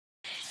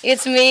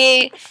It's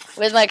me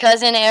with my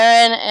cousin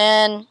Aaron,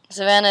 and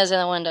Savannah is in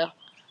the window.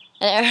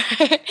 And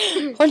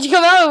Aaron, why don't you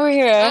come out over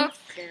here? That's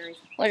scary.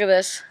 Look at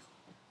this.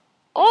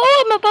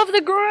 Oh, I'm above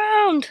the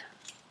ground.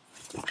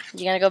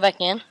 You gonna go back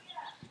in?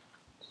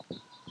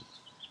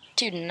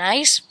 Dude,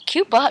 nice,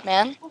 cute butt,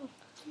 man.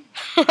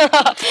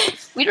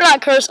 We do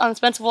not curse on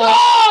Spencerville.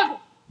 Dog!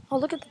 Oh,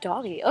 look at the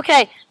doggy.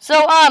 Okay,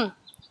 so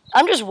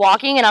I'm just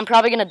walking, and I'm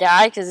probably gonna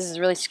die because this is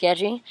really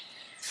sketchy.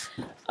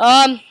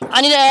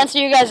 I need to answer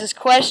you guys'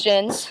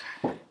 questions,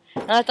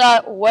 and I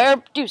thought,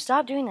 dude,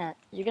 stop doing that.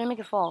 You're gonna make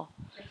it fall.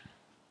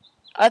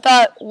 I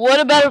thought, what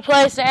a better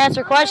place to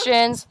answer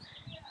questions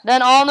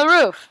than on the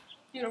roof.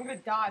 Dude, I'm gonna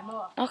die,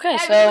 look. Okay,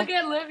 Hey, so look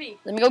at Livy.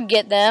 let me go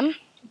get them.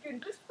 Dude,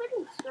 is this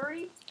freaking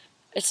sturdy?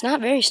 It's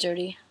not very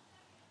sturdy.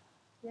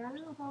 Yeah, I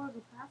don't know if I'll ever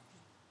pass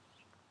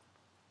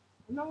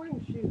it. I'm not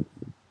wearing shoes.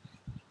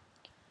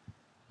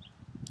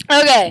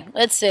 Okay,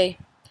 let's see.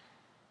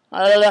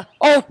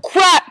 Oh,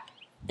 crap!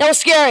 That was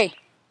scary.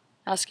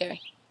 That was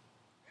scary.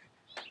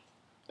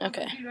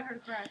 Okay. Dude, I heard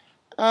a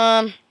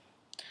crack.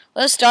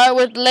 Let's start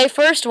with the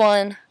first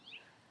one.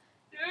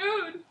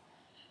 Dude!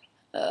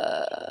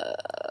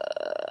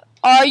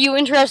 Are you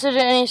interested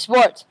in any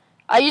sports?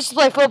 I used to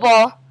play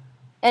football.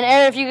 And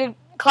Aaron, if you could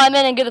climb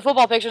in and get the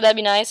football picture, that'd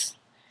be nice.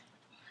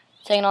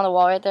 Taking on the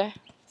wall right there.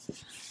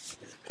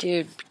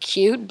 Dude,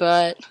 cute,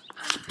 but...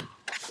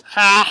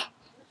 Ha!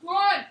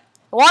 One!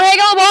 One hanging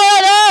on the ball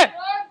right there!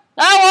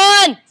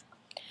 That one!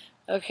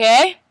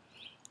 Okay.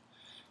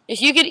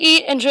 If you could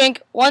eat and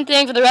drink one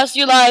thing for the rest of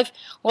your life,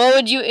 what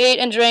would you eat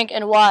and drink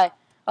and why?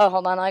 Oh,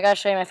 hold on. I gotta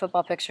show you my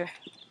football picture.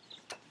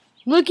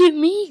 Look at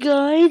me,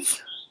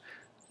 guys.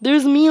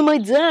 There's me and my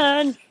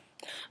dad.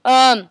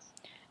 I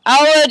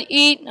would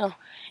eat... No,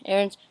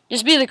 Aaron's...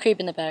 Just be the creep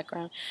in the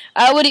background.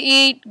 I would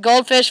eat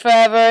goldfish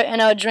forever,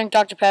 and I would drink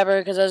Dr. Pepper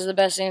because those are the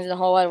best things in the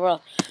whole wide world.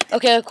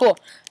 Okay, cool.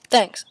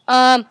 Thanks.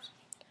 I'll be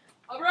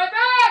right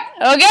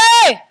back!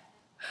 Okay!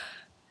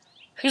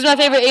 Who's my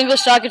favorite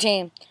English soccer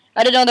team?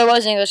 I didn't know there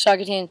was an English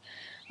soccer team.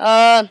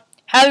 Happy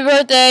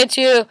birthday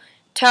to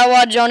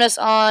Tawad Jonas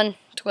on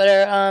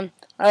Twitter.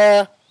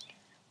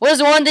 What is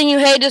the one thing you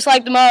hate,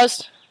 dislike the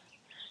most?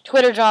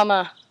 Twitter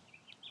drama.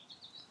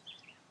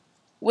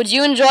 Would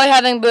you enjoy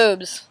having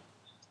boobs?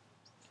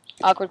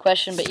 Awkward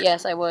question, but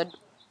yes, I would.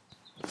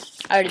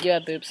 I already do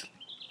have boobs.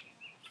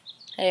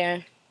 Hey,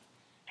 Aaron.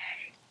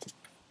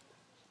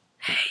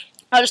 Hey.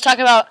 I was talking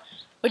about,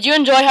 would you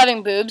enjoy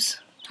having boobs?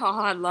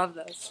 Oh, I love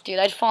those. Dude,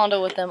 I'd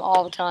fondle with them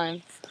all the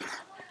time.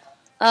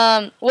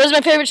 What is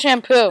my favorite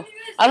shampoo?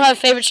 I don't have a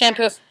favorite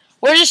shampoo.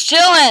 We're just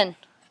chilling.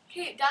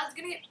 Okay, Dad's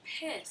gonna get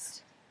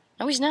pissed.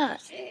 No, he's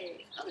not.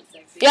 Hey, that looks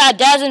sexy. Yeah,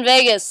 Dad's in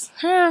Vegas.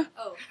 Huh.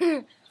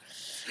 Oh.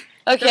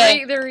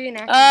 Okay. They're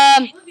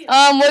reenacting.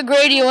 What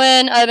grade do you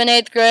in? I'm in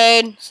 8th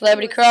grade.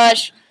 Celebrity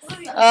crush.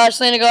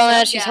 Selena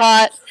Gomez, she's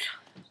hot.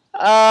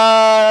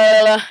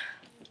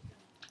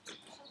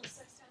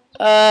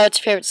 What's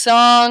your favorite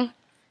song?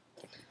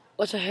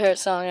 What's my favorite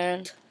song,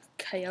 Aaron?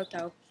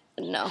 Kyoto.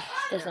 No,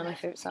 that's not my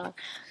favorite song.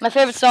 My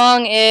favorite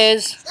song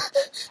is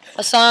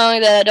a song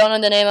that I don't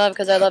know the name of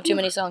because I love too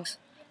many songs.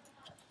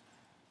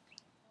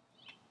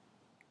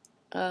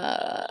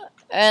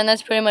 And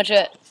that's pretty much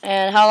it.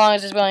 And how long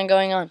is this going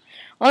on?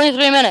 Only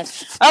 3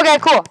 minutes. Okay,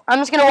 cool. I'm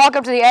just going to walk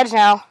up to the edge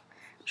now.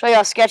 Show you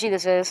how sketchy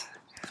this is.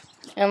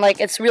 And, like,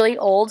 it's really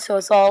old, so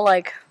it's all,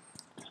 like,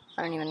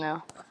 I don't even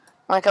know.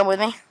 Want to come with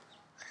me?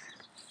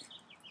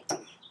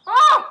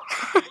 Oh!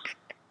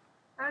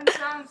 I'm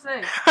so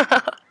safe.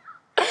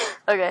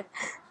 Okay.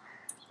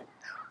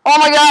 Oh,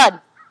 my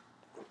God.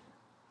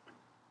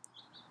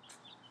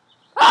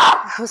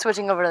 I'm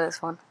switching over to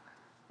this one.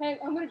 Hey,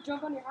 I'm gonna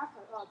jump on your half.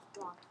 Oh, it's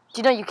blocked. Do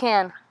you know you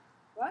can?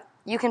 What?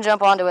 You can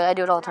jump onto it. I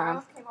do it all the time.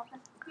 Okay, well,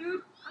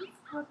 dude, I'm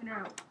flipping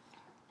out.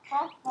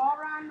 Fall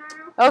right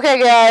now. Okay,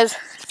 guys.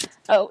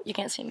 Oh, you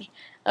can't see me.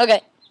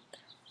 Okay.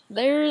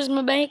 There's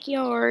my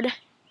backyard.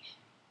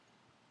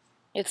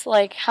 It's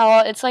like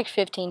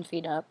 15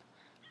 feet up.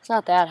 It's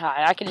not that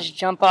high. I could just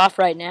jump off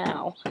right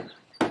now.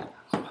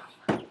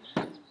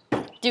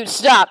 Dude,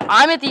 stop.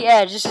 I'm at the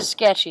edge. This is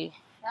sketchy.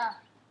 Yeah.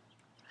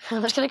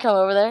 I'm just going to come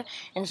over there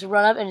and just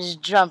run up and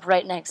just jump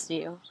right next to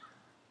you.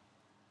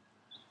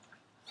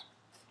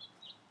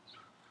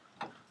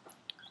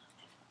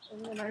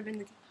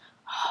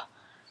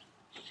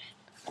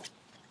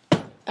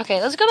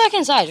 Okay, let's go back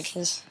inside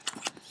because...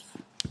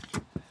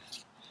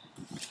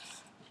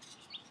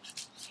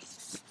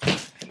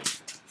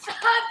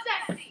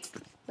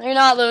 No, you're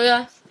not,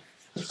 Livia.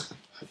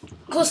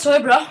 Cool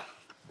story, bro.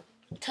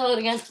 Tell it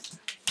again.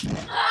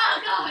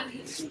 Oh, God.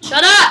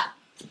 Shut up!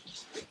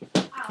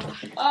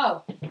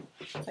 Ow. Oh.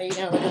 Are you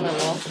gonna look at my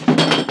wall?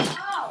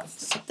 Oh.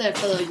 Sit there,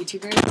 fellow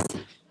YouTubers.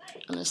 I'm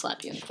gonna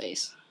slap you in the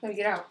face. Let me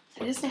get out.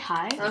 Did I just say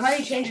hi? How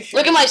do you change your shirt?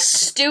 Look at my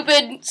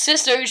stupid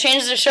sister who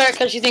changes her shirt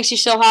because she thinks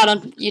she's so hot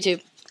on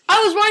YouTube.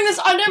 I was wearing this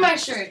under my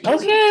shirt.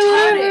 Okay,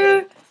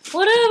 whatever.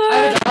 I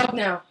have Whatever. a dog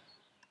now.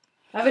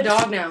 I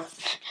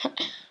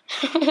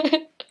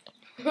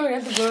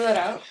have to blow that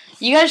out.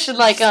 You guys should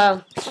like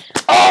oh,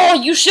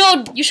 you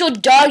showed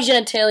dog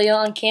genitalia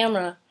on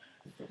camera.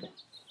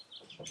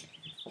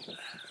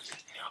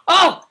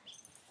 Oh!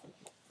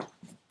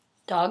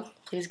 Dog,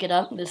 please get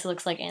up. This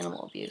looks like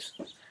animal abuse.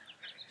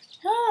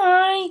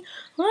 Hi.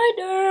 Hi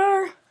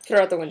there.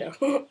 Throw out the window.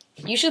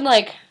 You should,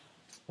 like,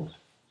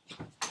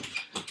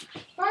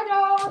 Bye,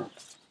 dog.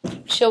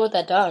 chill with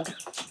that dog.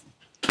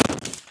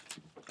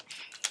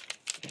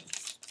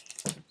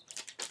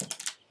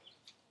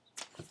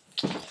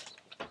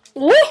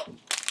 Woo!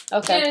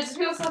 Okay. Dude, it's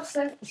people stuff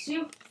sent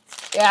you.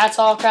 Yeah, it's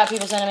all crap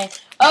people sending me.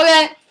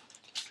 Okay.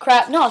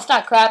 Crap. No, it's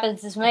not crap.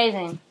 It's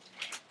amazing.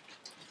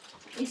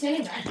 You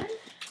sending back?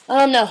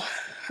 No.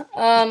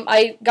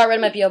 I got rid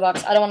of my P.O.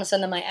 box. I don't want to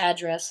send them my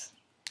address.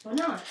 Why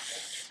not?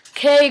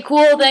 Okay,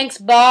 cool. Thanks.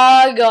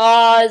 Bye,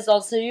 guys.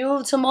 I'll see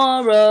you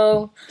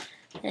tomorrow.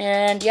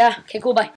 And, yeah. Okay, cool. Bye.